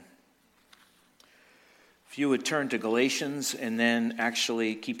If you would turn to Galatians and then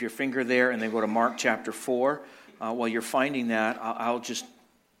actually keep your finger there and then go to Mark chapter 4. While you're finding that,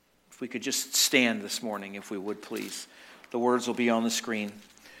 if we could just stand this morning, if we would please. The words will be on the screen.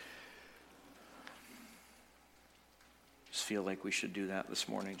 Just feel like we should do that this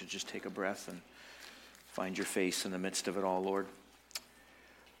morning, to just take a breath and find your face in the midst of it all, Lord.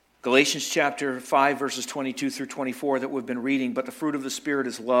 Galatians chapter 5, verses 22 through 24 that we've been reading. But the fruit of the Spirit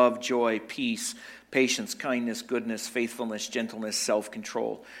is love, joy, peace, patience, kindness, goodness, faithfulness, gentleness,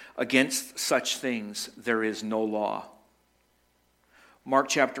 self-control. Against such things there is no law. Mark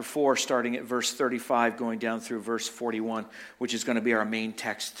chapter 4, starting at verse 35, going down through verse 41, which is going to be our main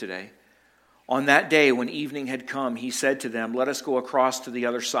text today. On that day, when evening had come, he said to them, "Let us go across to the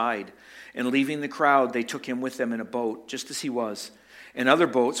other side." And leaving the crowd, they took him with them in a boat, just as he was. And other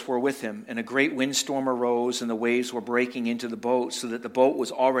boats were with him, and a great windstorm arose, and the waves were breaking into the boat, so that the boat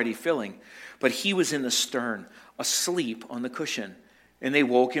was already filling. But he was in the stern, asleep on the cushion. And they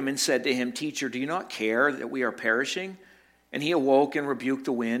woke him and said to him, "Teacher, do you not care that we are perishing?" And he awoke and rebuked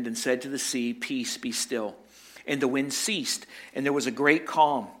the wind, and said to the sea, "Peace, be still." And the wind ceased, and there was a great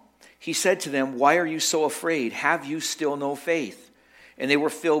calm. He said to them, "Why are you so afraid? Have you still no faith?" And they were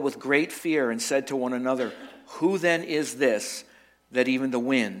filled with great fear, and said to one another, "Who then is this, that even the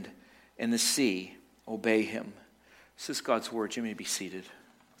wind and the sea obey him?" This is God's word. You may be seated.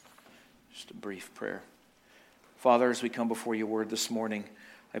 Just a brief prayer. Father, as we come before your word this morning,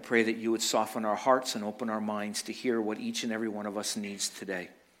 I pray that you would soften our hearts and open our minds to hear what each and every one of us needs today.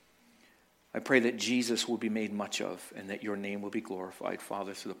 I pray that Jesus will be made much of, and that your name will be glorified,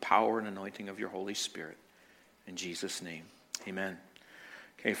 Father, through the power and anointing of your Holy Spirit. In Jesus' name, amen.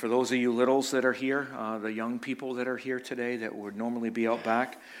 Okay, for those of you littles that are here, the young people that are here today that would normally be out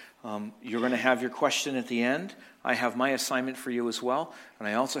back, you're going to have your question at the end. I have my assignment for you as well. And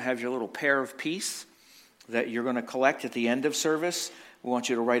I also have your little pair of peace that you're going to collect at the end of service. We want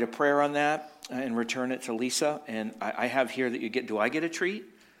you to write a prayer on that and return it to Lisa. And I have here that you get, do I get a treat?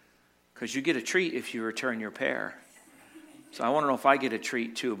 Because you get a treat if you return your pair. So I want to know if I get a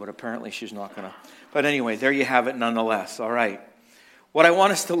treat too, but apparently she's not going to. But anyway, there you have it nonetheless. All right. What I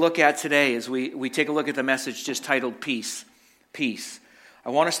want us to look at today is we take a look at the message just titled Peace. Peace. I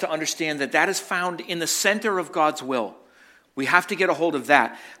want us to understand that is found in the center of God's will. We have to get a hold of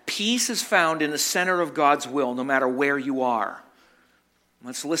that. Peace is found in the center of God's will, no matter where you are.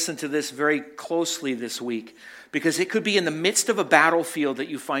 Let's listen to this very closely this week, because it could be in the midst of a battlefield that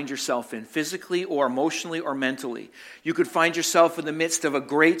you find yourself in, physically or emotionally or mentally. You could find yourself in the midst of a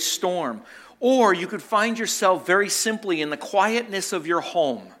great storm, or you could find yourself very simply in the quietness of your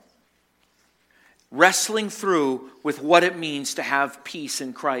home, wrestling through with what it means to have peace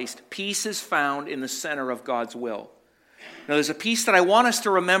in Christ. Peace is found in the center of God's will. Now, there's a piece that I want us to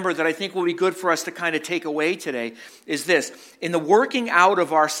remember that I think will be good for us to kind of take away today, is this. In the working out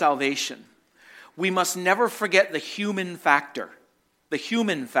of our salvation, we must never forget the human factor. The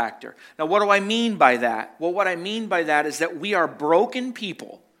human factor. Now, what do I mean by that? Well, what I mean by that is that we are broken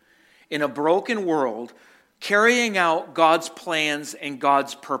people in a broken world, carrying out God's plans and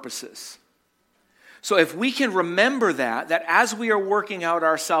God's purposes. So if we can remember that as we are working out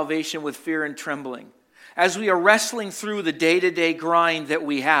our salvation with fear and trembling, as we are wrestling through the day-to-day grind that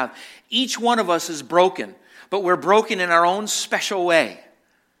we have, each one of us is broken, but we're broken in our own special way.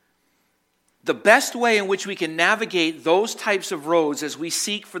 The best way in which we can navigate those types of roads as we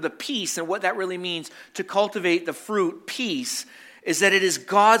seek for the peace and what that really means to cultivate the fruit, peace, is that it is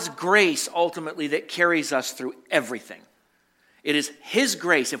God's grace ultimately that carries us through everything. It is His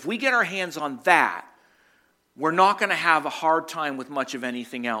grace. If we get our hands on that, we're not going to have a hard time with much of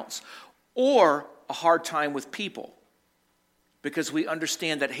anything else, or a hard time with people, because we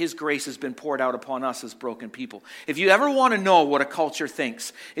understand that His grace has been poured out upon us as broken people. If you ever want to know what a culture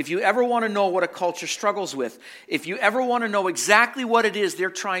thinks, if you ever want to know what a culture struggles with, if you ever want to know exactly what it is they're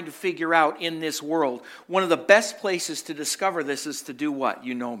trying to figure out in this world, one of the best places to discover this is to do what?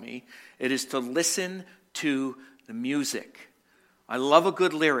 You know me. It is to listen to the music. I love a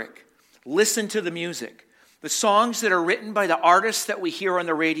good lyric. Listen to the music. The songs that are written by the artists that we hear on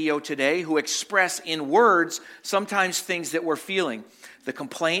the radio today, who express in words sometimes things that we're feeling. The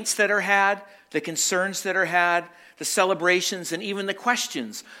complaints that are had, the concerns that are had, the celebrations, and even the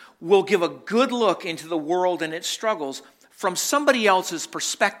questions will give a good look into the world and its struggles from somebody else's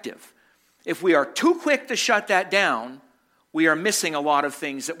perspective. If we are too quick to shut that down, we are missing a lot of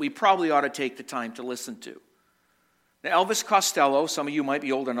things that we probably ought to take the time to listen to. Now, Elvis Costello, some of you might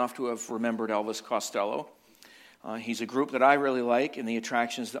be old enough to have remembered Elvis Costello. He's a group that I really like, and the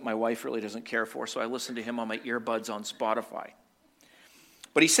attractions that my wife really doesn't care for, so I listen to him on my earbuds on Spotify.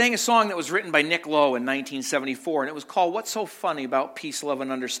 But he sang a song that was written by Nick Lowe in 1974, and it was called What's So Funny About Peace, Love,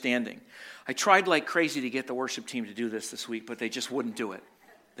 and Understanding. I tried like crazy to get the worship team to do this week, but they just wouldn't do it.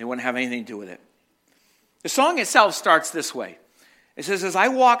 They wouldn't have anything to do with it. The song itself starts this way. It says, as I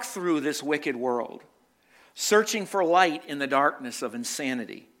walk through this wicked world, searching for light in the darkness of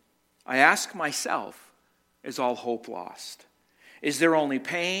insanity, I ask myself, is all hope lost? Is there only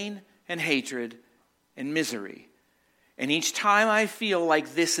pain and hatred and misery? And each time I feel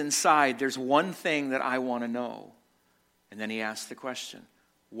like this inside, there's one thing that I want to know. And then he asks the question,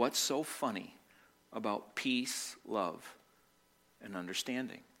 what's so funny about peace, love, and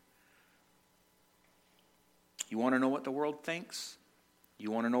understanding? You want to know what the world thinks? You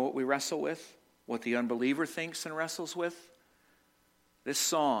want to know what we wrestle with? What the unbeliever thinks and wrestles with? This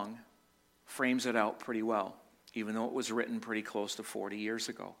song frames it out pretty well, even though it was written pretty close to 40 years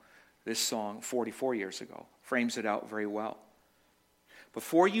ago. This song, 44 years ago, frames it out very well.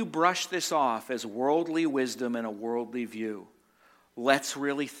 Before you brush this off as worldly wisdom and a worldly view, let's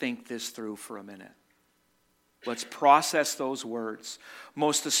really think this through for a minute. Let's process those words,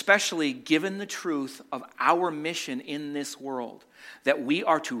 most especially given the truth of our mission in this world, that we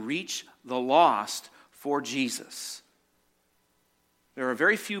are to reach the lost for Jesus. There are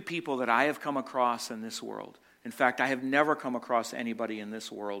very few people that I have come across in this world. In fact, I have never come across anybody in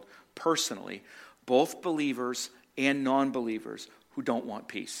this world personally, both believers and non-believers, who don't want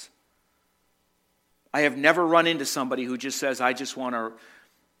peace. I have never run into somebody who just says, I just want to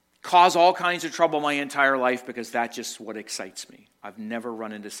cause all kinds of trouble my entire life because that's just what excites me. I've never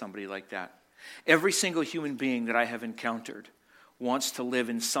run into somebody like that. Every single human being that I have encountered wants to live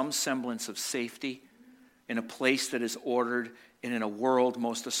in some semblance of safety, in a place that is ordered, and in a world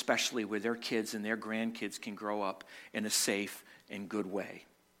most especially where their kids and their grandkids can grow up in a safe and good way.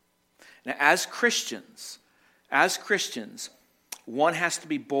 Now, as Christians, one has to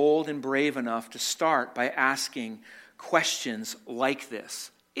be bold and brave enough to start by asking questions like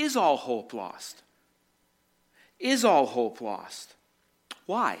this. Is all hope lost? Is all hope lost?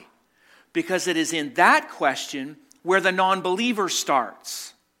 Why? Because it is in that question where the non-believer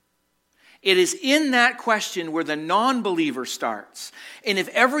starts. It is in that question where the non-believer starts. And if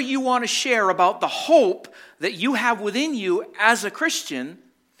ever you want to share about the hope that you have within you as a Christian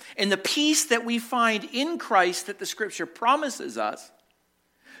and the peace that we find in Christ that the Scripture promises us,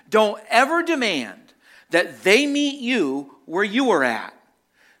 don't ever demand that they meet you where you are at.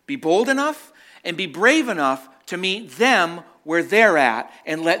 Be bold enough and be brave enough to meet them where they're at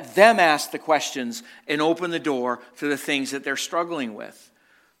and let them ask the questions and open the door to the things that they're struggling with.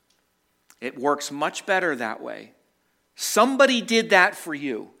 It works much better that way. Somebody did that for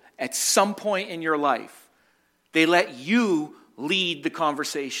you at some point in your life. They let you lead the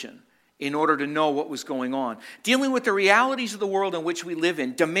conversation in order to know what was going on. Dealing with the realities of the world in which we live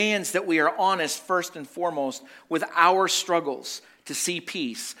in demands that we are honest first and foremost with our struggles to see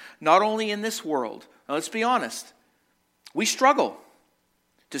peace, not only in this world. Now, let's be honest. We struggle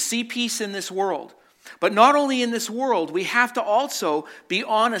to see peace in this world. But not only in this world, we have to also be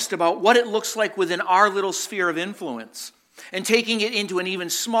honest about what it looks like within our little sphere of influence. And taking it into an even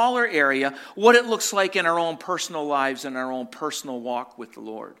smaller area, what it looks like in our own personal lives and our own personal walk with the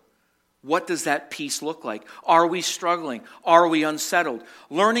Lord. What does that peace look like? Are we struggling? Are we unsettled?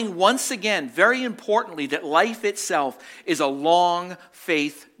 Learning once again, very importantly, that life itself is a long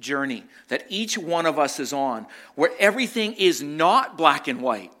faith journey that each one of us is on, where everything is not black and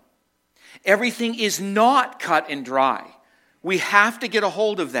white. Everything is not cut and dry. We have to get a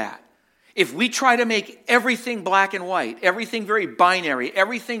hold of that. If we try to make everything black and white, everything very binary,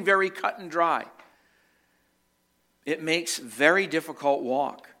 everything very cut and dry, it makes very difficult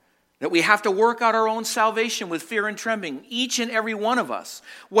walk. That we have to work out our own salvation with fear and trembling, each and every one of us.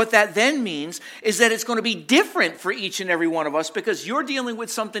 What that then means is that it's going to be different for each and every one of us because you're dealing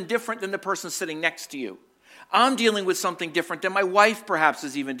with something different than the person sitting next to you. I'm dealing with something different than my wife perhaps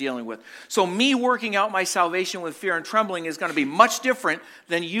is even dealing with. So me working out my salvation with fear and trembling is going to be much different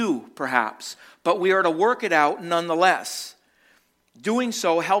than you perhaps. But we are to work it out nonetheless. Doing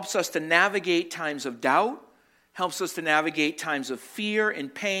so helps us to navigate times of doubt, helps us to navigate times of fear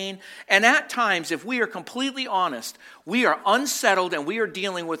and pain. And at times, if we are completely honest, we are unsettled and we are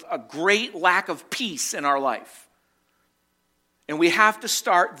dealing with a great lack of peace in our life. And we have to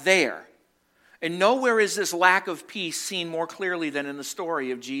start there. And nowhere is this lack of peace seen more clearly than in the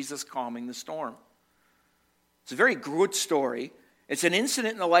story of Jesus calming the storm. It's a very good story. It's an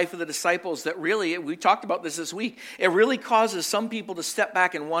incident in the life of the disciples that really, we talked about this week, it really causes some people to step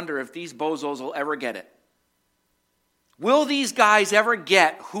back and wonder if these bozos will ever get it. Will these guys ever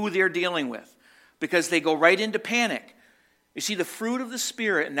get who they're dealing with? Because they go right into panic. You see, the fruit of the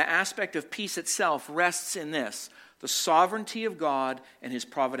Spirit and the aspect of peace itself rests in this: the sovereignty of God and his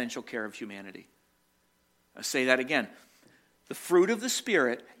providential care of humanity. I'll say that again. The fruit of the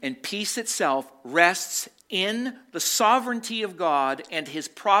Spirit and peace itself rests in the sovereignty of God and his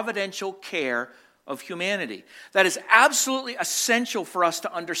providential care of humanity. That is absolutely essential for us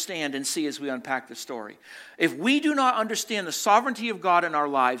to understand and see as we unpack the story. If we do not understand the sovereignty of God in our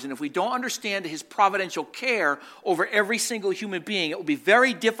lives, and if we don't understand his providential care over every single human being, it will be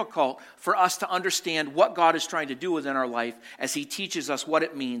very difficult for us to understand what God is trying to do within our life as he teaches us what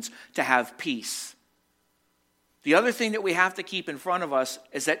it means to have peace. The other thing that we have to keep in front of us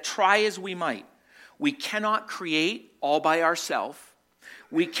is that, try as we might, we cannot create all by ourselves.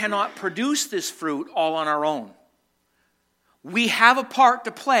 We cannot produce this fruit all on our own. We have a part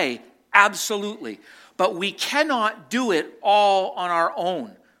to play, absolutely, but we cannot do it all on our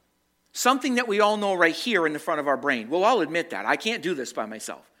own. Something that we all know right here in the front of our brain. We'll all admit that. I can't do this by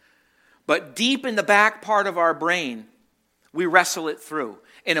myself. But deep in the back part of our brain, we wrestle it through.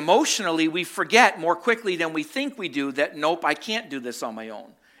 And emotionally, we forget more quickly than we think we do that, nope, I can't do this on my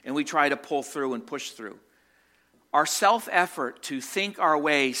own. And we try to pull through and push through. Our self-effort to think our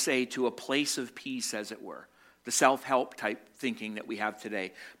way, say, to a place of peace, as it were, the self-help type thinking that we have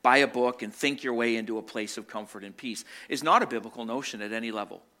today, buy a book and think your way into a place of comfort and peace, is not a biblical notion at any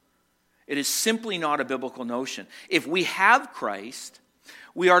level. It is simply not a biblical notion. If we have Christ,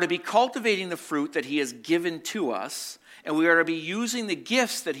 we are to be cultivating the fruit that he has given to us, and we are to be using the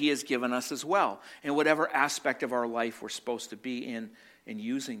gifts that he has given us as well, in whatever aspect of our life we're supposed to be in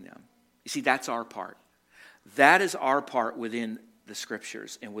using them. You see, that's our part. That is our part within the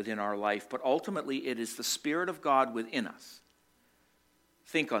Scriptures and within our life. But ultimately, it is the Spirit of God within us.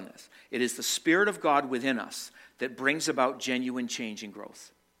 Think on this. It is the Spirit of God within us that brings about genuine change and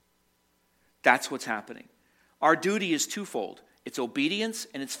growth. That's what's happening. Our duty is twofold. It's obedience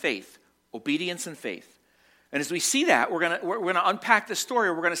and it's faith. Obedience and faith. And as we see that, we're going to unpack the story.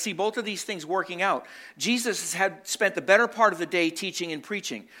 We're going to see both of these things working out. Jesus had spent the better part of the day teaching and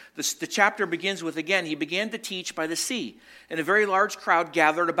preaching. The chapter begins with, again, he began to teach by the sea. And a very large crowd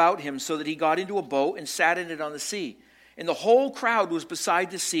gathered about him, so that he got into a boat and sat in it on the sea. And the whole crowd was beside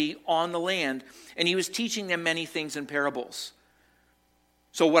the sea on the land, and he was teaching them many things in parables.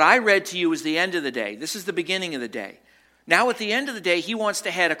 So what I read to you is the end of the day. This is the beginning of the day. Now at the end of the day, he wants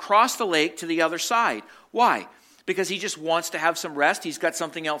to head across the lake to the other side. Why? Because he just wants to have some rest. He's got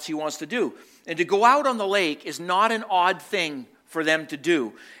something else he wants to do. And to go out on the lake is not an odd thing for them to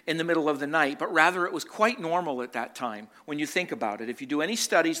do in the middle of the night, but rather it was quite normal at that time when you think about it. If you do any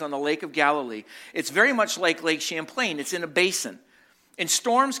studies on the Lake of Galilee, it's very much like Lake Champlain. It's in a basin. And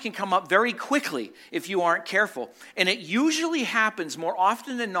storms can come up very quickly if you aren't careful. And it usually happens more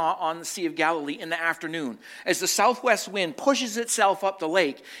often than not on the Sea of Galilee in the afternoon. As the southwest wind pushes itself up the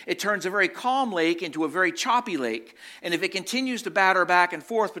lake, it turns a very calm lake into a very choppy lake. And if it continues to batter back and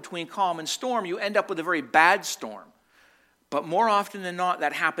forth between calm and storm, you end up with a very bad storm. But more often than not,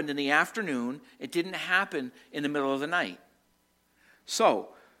 that happened in the afternoon. It didn't happen in the middle of the night. So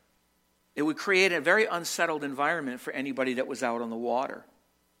it would create a very unsettled environment for anybody that was out on the water.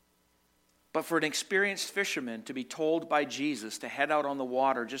 But for an experienced fisherman to be told by Jesus to head out on the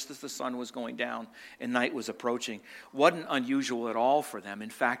water just as the sun was going down and night was approaching wasn't unusual at all for them. In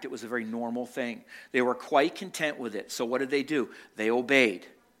fact, it was a very normal thing. They were quite content with it. So what did they do? They obeyed.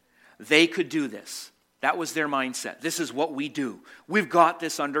 They could do this. That was their mindset. This is what we do. We've got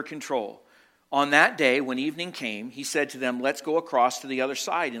this under control. On that day, when evening came, he said to them, "Let's go across to the other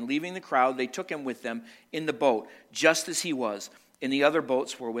side." And leaving the crowd, they took him with them in the boat, just as he was, and the other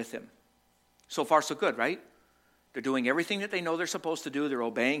boats were with him. So far, so good, right? They're doing everything that they know they're supposed to do. They're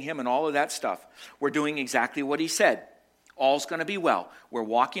obeying him and all of that stuff. We're doing exactly what he said. All's going to be well. We're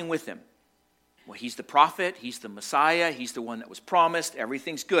walking with him. Well, he's the prophet. He's the Messiah. He's the one that was promised.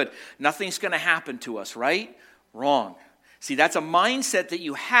 Everything's good. Nothing's going to happen to us, right? Wrong. See, that's a mindset that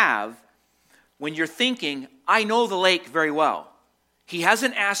you have when you're thinking, I know the lake very well. He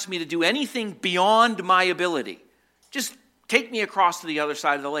hasn't asked me to do anything beyond my ability. Just take me across to the other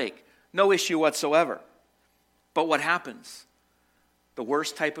side of the lake. No issue whatsoever. But what happens? The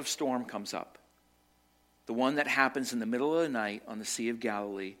worst type of storm comes up. The one that happens in the middle of the night on the Sea of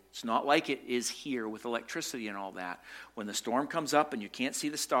Galilee. It's not like it is here with electricity and all that. When the storm comes up and you can't see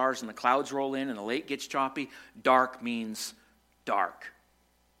the stars and the clouds roll in and the lake gets choppy, dark means dark.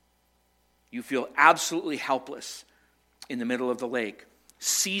 You feel absolutely helpless in the middle of the lake.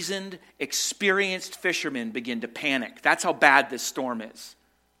 Seasoned, experienced fishermen begin to panic. That's how bad this storm is.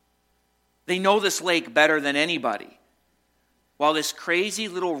 They know this lake better than anybody. While this crazy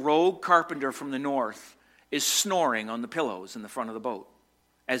little rogue carpenter from the north is snoring on the pillows in the front of the boat,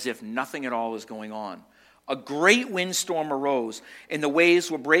 as if nothing at all is going on. A great windstorm arose, and the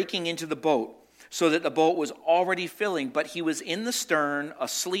waves were breaking into the boat, so that the boat was already filling, but he was in the stern,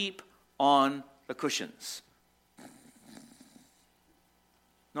 asleep on the cushions.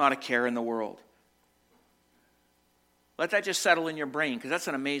 Not a care in the world. Let that just settle in your brain, because that's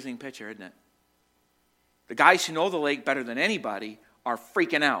an amazing picture, isn't it? The guys who know the lake better than anybody are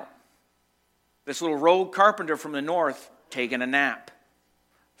freaking out. This little rogue carpenter from the north taking a nap.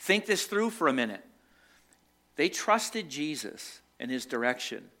 Think this through for a minute. They trusted Jesus and his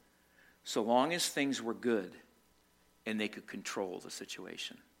direction so long as things were good and they could control the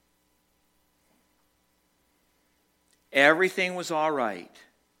situation. Everything was all right.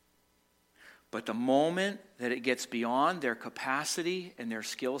 But the moment that it gets beyond their capacity and their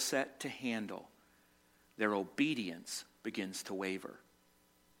skill set to handle, their obedience begins to waver.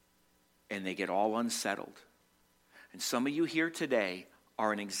 And they get all unsettled. And some of you here today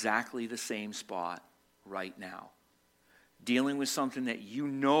are in exactly the same spot right now, dealing with something that you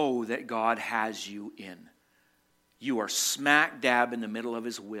know that God has you in. You are smack dab in the middle of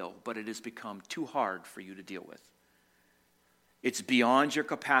his will, but it has become too hard for you to deal with. It's beyond your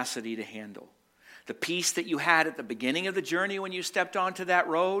capacity to handle. The peace that you had at the beginning of the journey when you stepped onto that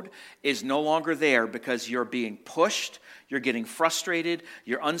road is no longer there because you're being pushed, you're getting frustrated,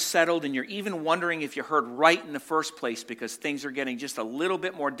 you're unsettled, and you're even wondering if you heard right in the first place because things are getting just a little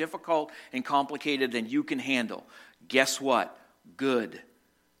bit more difficult and complicated than you can handle. Guess what? Good.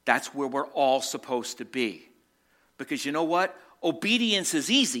 That's where we're all supposed to be. Because you know what? Obedience is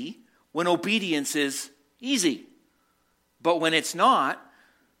easy when obedience is easy. But when it's not,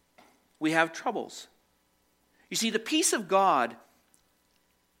 we have troubles. You see, the peace of God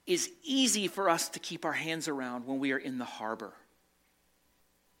is easy for us to keep our hands around when we are in the harbor,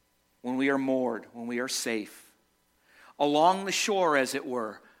 when we are moored, when we are safe, along the shore, as it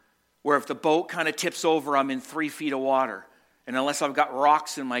were, where if the boat kind of tips over, I'm in 3 feet of water. And unless I've got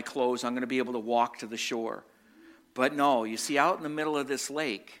rocks in my clothes, I'm going to be able to walk to the shore. But no, you see, out in the middle of this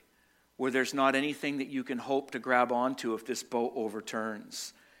lake, where there's not anything that you can hope to grab onto if this boat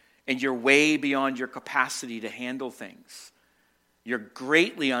overturns, and you're way beyond your capacity to handle things. You're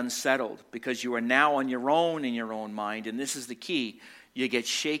greatly unsettled because you are now on your own in your own mind, and this is the key. You get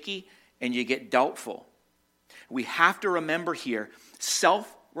shaky and you get doubtful. We have to remember here,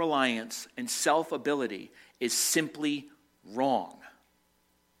 self-reliance and self-ability is simply wrong.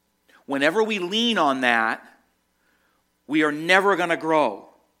 Whenever we lean on that, we are never going to grow.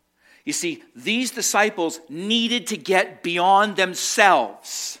 You see, these disciples needed to get beyond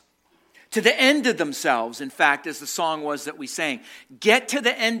themselves, to the end of themselves, in fact, as the song was that we sang. Get to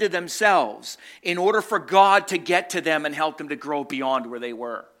the end of themselves in order for God to get to them and help them to grow beyond where they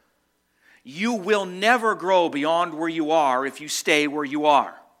were. You will never grow beyond where you are if you stay where you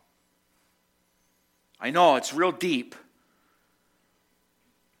are. I know, it's real deep.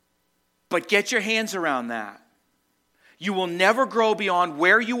 But get your hands around that. You will never grow beyond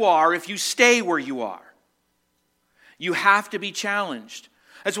where you are if you stay where you are. You have to be challenged.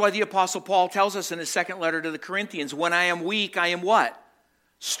 That's why the Apostle Paul tells us in his second letter to the Corinthians, when I am weak, I am what?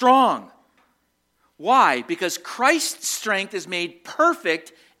 Strong. Why? Because Christ's strength is made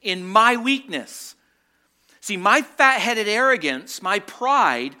perfect in my weakness. See, my fat-headed arrogance, my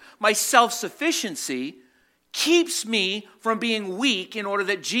pride, my self-sufficiency keeps me from being weak in order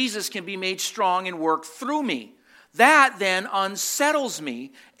that Jesus can be made strong and work through me. That then unsettles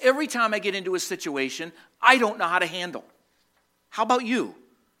me every time I get into a situation I don't know how to handle. How about you?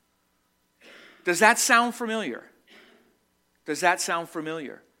 Does that sound familiar? Does that sound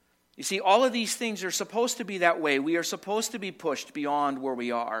familiar? You see, all of these things are supposed to be that way. We are supposed to be pushed beyond where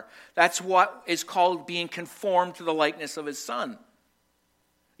we are. That's what is called being conformed to the likeness of his Son.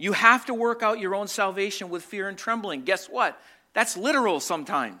 You have to work out your own salvation with fear and trembling. Guess what? That's literal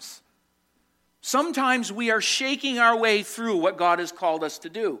sometimes. Sometimes we are shaking our way through what God has called us to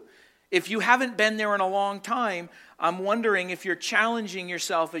do. If you haven't been there in a long time, I'm wondering if you're challenging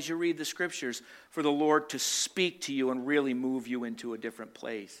yourself as you read the scriptures for the Lord to speak to you and really move you into a different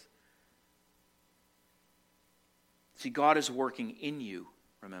place. See, God is working in you,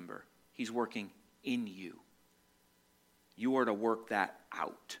 remember. He's working in you. You are to work that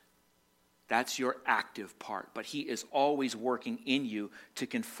out. That's your active part. But he is always working in you to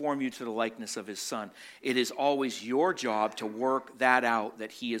conform you to the likeness of his Son. It is always your job to work that out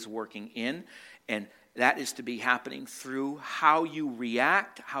that he is working in. And that is to be happening through how you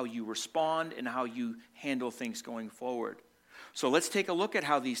react, how you respond, and how you handle things going forward. So let's take a look at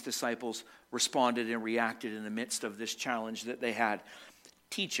how these disciples responded and reacted in the midst of this challenge that they had.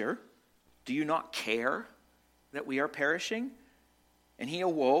 Teacher, do you not care that we are perishing? And he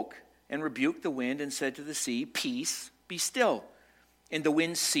awoke and rebuked the wind and said to the sea, Peace, be still. And the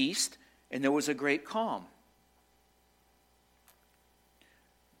wind ceased, and there was a great calm.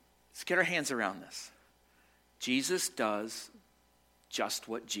 Let's get our hands around this. Jesus does just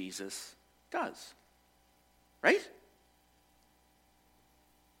what Jesus does. Right?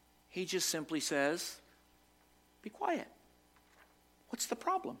 He just simply says, be quiet. What's the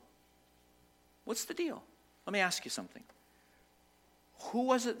problem? What's the deal? Let me ask you something. Who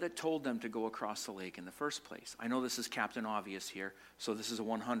was it that told them to go across the lake in the first place? I know this is Captain Obvious here, so this is a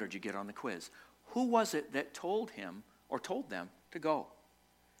 100 you get on the quiz. Who was it that told him or told them to go?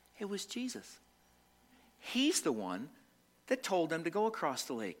 It was Jesus. He's the one that told them to go across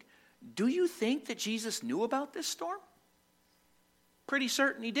the lake. Do you think that Jesus knew about this storm? Pretty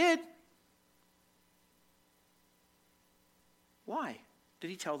certain he did. Why did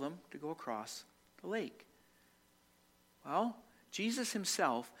he tell them to go across the lake? Well, Jesus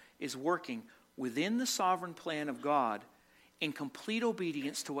himself is working within the sovereign plan of God in complete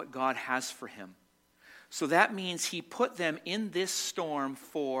obedience to what God has for him. So that means he put them in this storm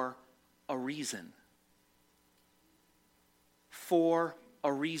for a reason. For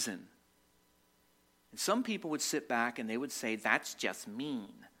a reason. And some people would sit back and they would say, that's just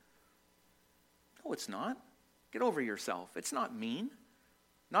mean. No, it's not. Get over yourself. It's not mean.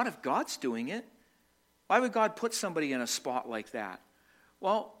 Not if God's doing it. Why would God put somebody in a spot like that?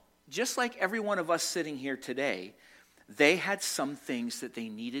 Well, just like every one of us sitting here today, they had some things that they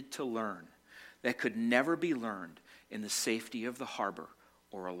needed to learn that could never be learned in the safety of the harbor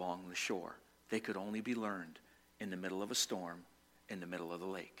or along the shore. They could only be learned in the middle of a storm, in the middle of the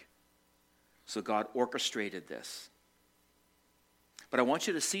lake. So God orchestrated this. But I want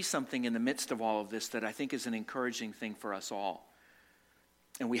you to see something in the midst of all of this that I think is an encouraging thing for us all.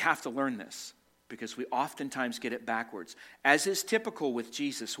 And we have to learn this because we oftentimes get it backwards. As is typical with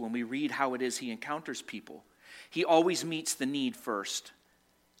Jesus when we read how it is he encounters people, he always meets the need first,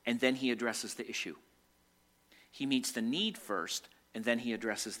 and then he addresses the issue. He meets the need first, and then he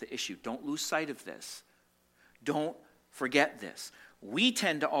addresses the issue. Don't lose sight of this. Don't forget this. We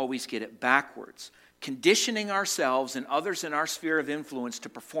tend to always get it backwards, conditioning ourselves and others in our sphere of influence to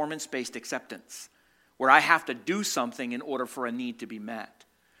performance-based acceptance, where I have to do something in order for a need to be met,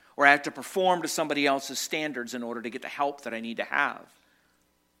 or I have to perform to somebody else's standards in order to get the help that I need to have.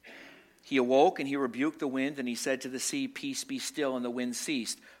 He awoke and he rebuked the wind and he said to the sea, Peace, be still, and the wind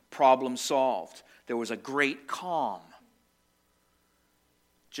ceased. Problem solved. There was a great calm.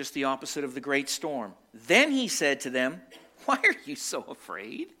 Just the opposite of the great storm. Then he said to them, Why are you so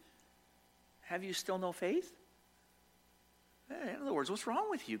afraid? Have you still no faith? In other words, what's wrong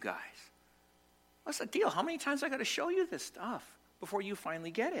with you guys? What's the deal? How many times I got to show you this stuff before you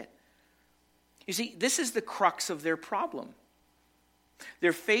finally get it? You see, this is the crux of their problem.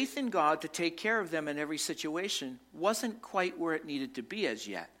 Their faith in God to take care of them in every situation wasn't quite where it needed to be as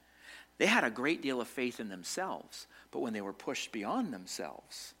yet. They had a great deal of faith in themselves, but when they were pushed beyond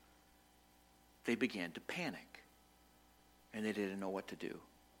themselves, they began to panic, and they didn't know what to do.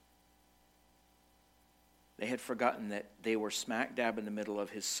 They had forgotten that they were smack dab in the middle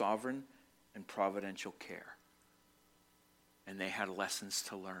of his sovereign and providential care, and they had lessons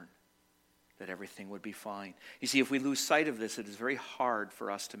to learn, that everything would be fine. You see, if we lose sight of this, it is very hard for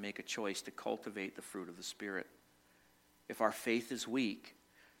us to make a choice to cultivate the fruit of the Spirit. If our faith is weak,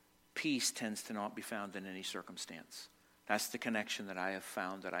 peace tends to not be found in any circumstance. That's the connection that I have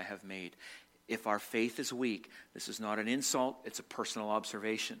found, that I have made. If our faith is weak, this is not an insult, it's a personal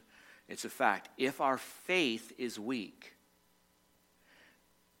observation. It's a fact. If our faith is weak,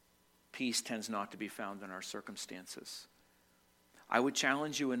 peace tends not to be found in our circumstances. I would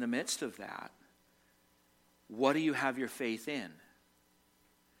challenge you in the midst of that. What do you have your faith in?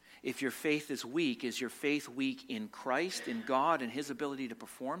 If your faith is weak, is your faith weak in Christ, in God, and his ability to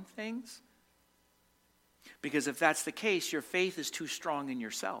perform things? Because if that's the case, your faith is too strong in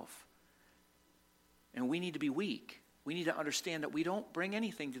yourself. And we need to be weak. We need to understand that we don't bring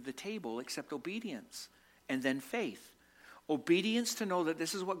anything to the table except obedience and then faith. Obedience to know that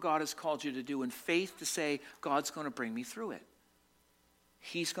this is what God has called you to do, and faith to say, God's going to bring me through it.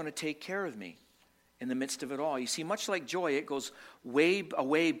 He's going to take care of me in the midst of it all. You see, much like joy, it goes way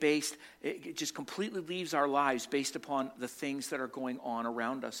away based, it just completely leaves our lives based upon the things that are going on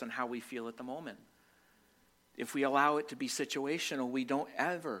around us and how we feel at the moment. If we allow it to be situational, we don't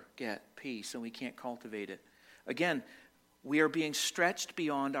ever get peace and we can't cultivate it. Again, we are being stretched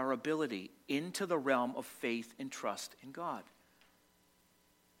beyond our ability into the realm of faith and trust in God.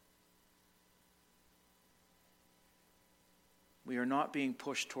 We are not being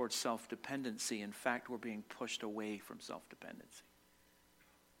pushed towards self-dependency. In fact, we're being pushed away from self-dependency.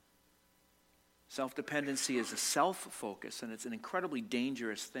 Self-dependency is a self-focus, and it's an incredibly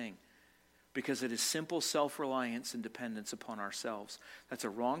dangerous thing because it is simple self-reliance and dependence upon ourselves. That's a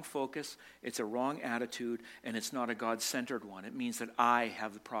wrong focus, it's a wrong attitude, and it's not a God-centered one. It means that I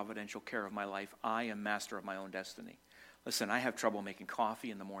have the providential care of my life. I am master of my own destiny. Listen, I have trouble making coffee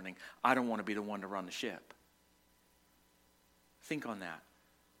in the morning. I don't want to be the one to run the ship. Think on that.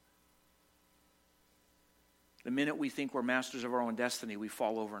 The minute we think we're masters of our own destiny, we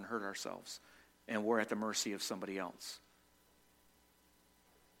fall over and hurt ourselves, and we're at the mercy of somebody else.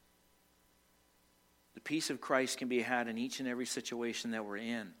 The peace of Christ can be had in each and every situation that we're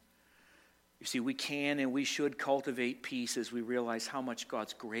in. You see, we can and we should cultivate peace as we realize how much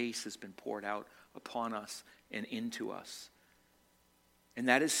God's grace has been poured out upon us and into us. And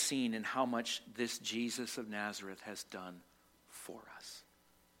that is seen in how much this Jesus of Nazareth has done for us.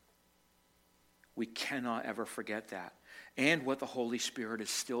 We cannot ever forget that. And what the Holy Spirit is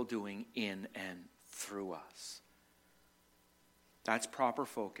still doing in and through us. That's proper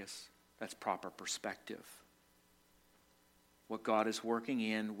focus. That's proper perspective. What God is working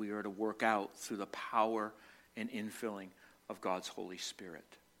in, we are to work out through the power and infilling of God's Holy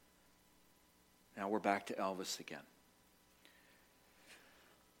Spirit. Now we're back to Elvis again.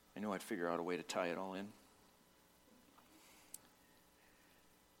 I know I'd figure out a way to tie it all in.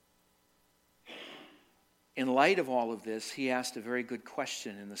 In light of all of this, he asked a very good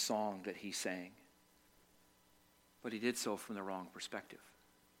question in the song that he sang. But he did so from the wrong perspective.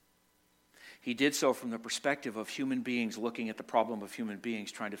 He did so from the perspective of human beings looking at the problem of human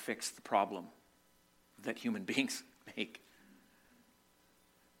beings, trying to fix the problem that human beings make.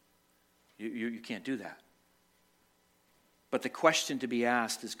 You can't do that. But the question to be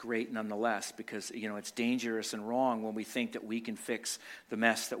asked is great nonetheless, because it's dangerous and wrong when we think that we can fix the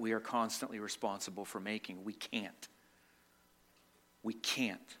mess that we are constantly responsible for making. We can't. We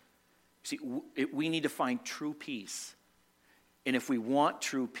can't. See, we need to find true peace. And if we want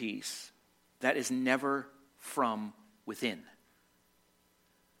true peace, that is never from within.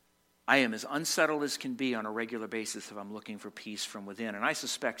 I am as unsettled as can be on a regular basis if I'm looking for peace from within, and I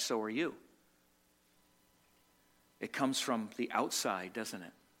suspect so are you. It comes from the outside, doesn't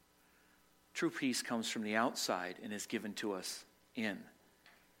it? True peace comes from the outside and is given to us in.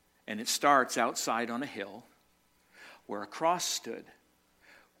 And it starts outside on a hill where a cross stood,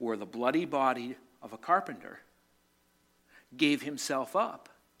 where the bloody body of a carpenter gave himself up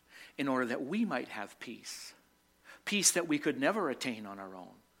in order that we might have peace. Peace that we could never attain on our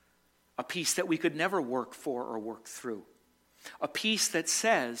own. A peace that we could never work for or work through. A peace that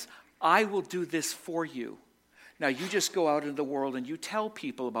says, I will do this for you. Now you just go out into the world and you tell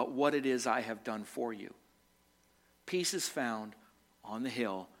people about what it is I have done for you. Peace is found on the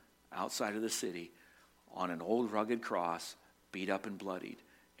hill outside of the city on an old rugged cross, beat up and bloodied,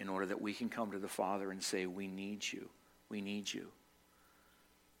 in order that we can come to the Father and say, we need you. We need you.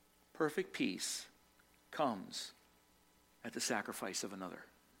 Perfect peace comes at the sacrifice of another.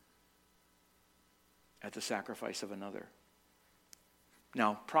 At the sacrifice of another.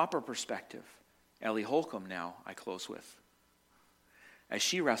 Now, proper perspective. Ellie Holcomb now, I close with. As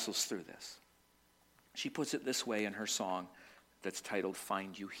she wrestles through this, she puts it this way in her song that's titled,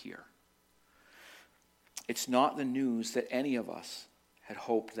 Find You Here. It's not the news that any of us had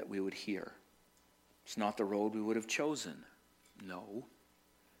hoped that we would hear. It's not the road we would have chosen. No.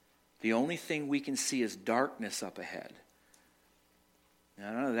 The only thing we can see is darkness up ahead.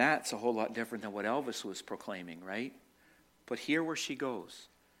 Now, none of that's a whole lot different than what Elvis was proclaiming, right? But hear where she goes.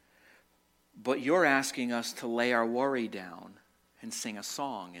 But you're asking us to lay our worry down and sing a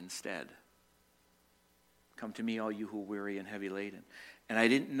song instead. Come to me, all you who are weary and heavy laden. And I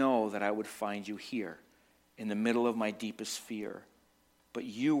didn't know that I would find you here in the middle of my deepest fear. But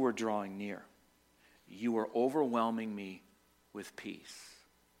you were drawing near. You were overwhelming me with peace.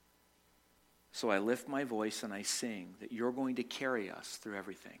 So I lift my voice and I sing that you're going to carry us through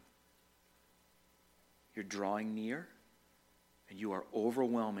everything. You're drawing near. And you are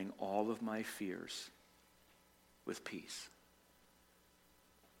overwhelming all of my fears with peace.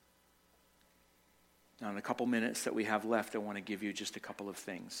 Now, in a couple minutes that we have left, I want to give you just a couple of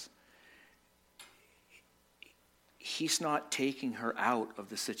things. He's not taking her out of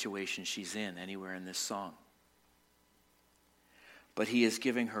the situation she's in anywhere in this song. But he is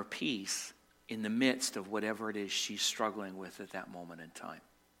giving her peace in the midst of whatever it is she's struggling with at that moment in time.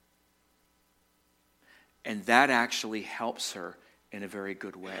 And that actually helps her in a very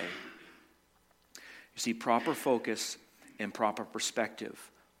good way. You see, proper focus and proper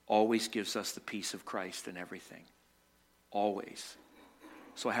perspective always gives us the peace of Christ in everything. always.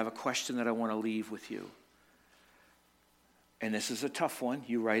 So I have a question that I want to leave with you. And this is a tough one.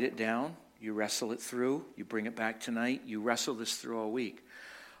 You write it down. You wrestle it through. You bring it back tonight. You wrestle this through all week.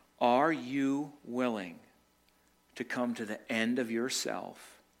 Are you willing to come to the end of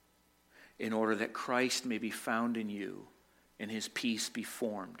yourself in order that Christ may be found in you and his peace be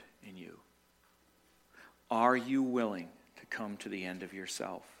formed in you? Are you willing to come to the end of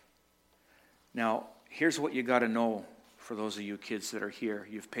yourself? Now, here's what you got to know for those of you kids that are here.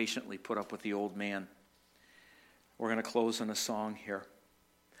 You've patiently put up with the old man. We're going to close in a song here.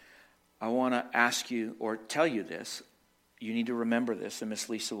 I want to ask you or tell you this. You need to remember this, and Miss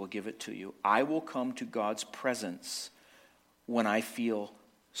Lisa will give it to you. I will come to God's presence when I feel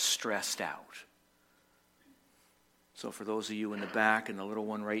stressed out. So for those of you in the back and the little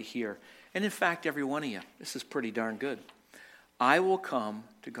one right here, and in fact, every one of you, this is pretty darn good. I will come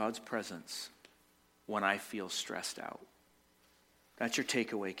to God's presence when I feel stressed out. That's your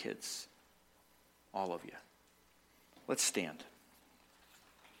takeaway, kids. All of you. Let's stand.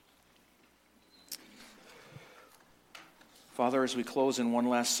 Father, as we close in one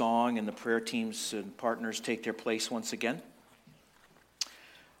last song and the prayer teams and partners take their place once again,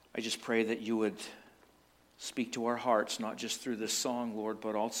 I just pray that you would speak to our hearts, not just through this song, Lord,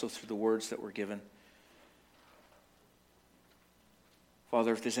 but also through the words that were given.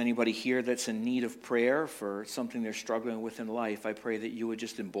 Father, if there's anybody here that's in need of prayer for something they're struggling with in life, I pray that you would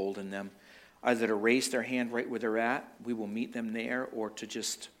just embolden them, either to raise their hand right where they're at, we will meet them there, or to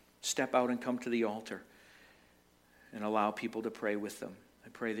just step out and come to the altar and allow people to pray with them. I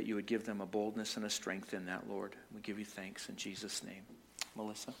pray that you would give them a boldness and a strength in that, Lord. We give you thanks in Jesus' name.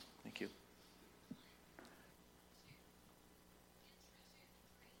 Melissa, thank you.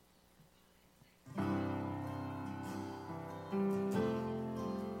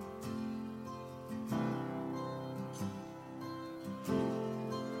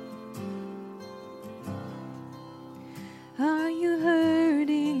 Are you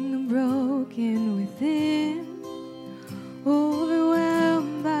hurting and broken within?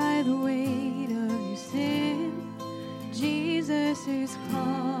 Overwhelmed by the weight of your sin? Jesus is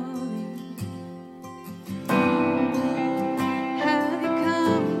calling. Have you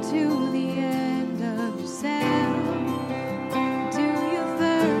come to the end of yourself? Do you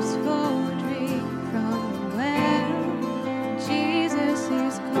thirst for a drink from the well? Jesus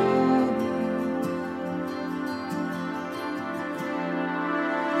is calling.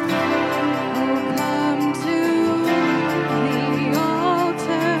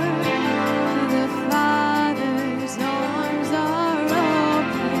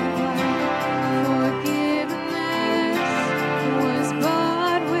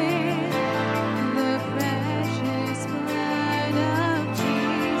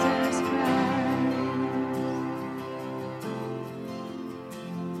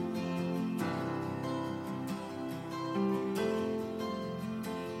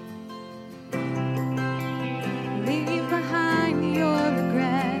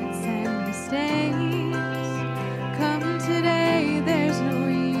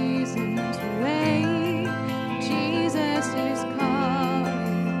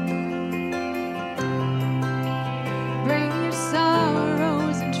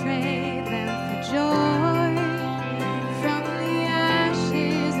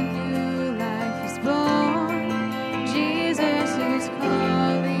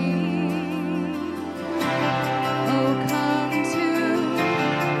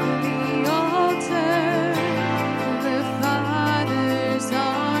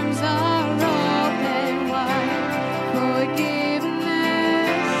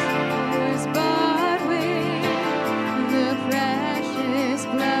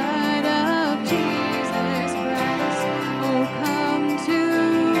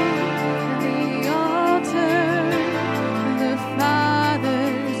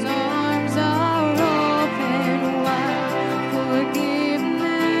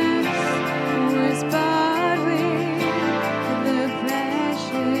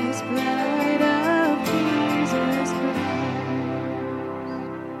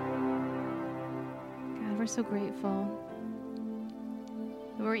 So grateful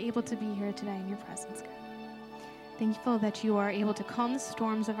that we're able to be here today in your presence, God. Thankful that you are able to calm the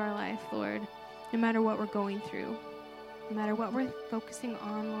storms of our life, Lord, no matter what we're going through, no matter what we're focusing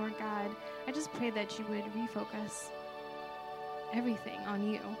on, Lord God. I just pray that you would refocus everything on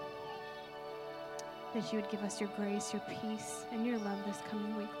you, that you would give us your grace, your peace, and your love this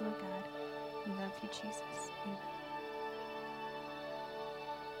coming week, Lord God. We love you, Jesus. Amen.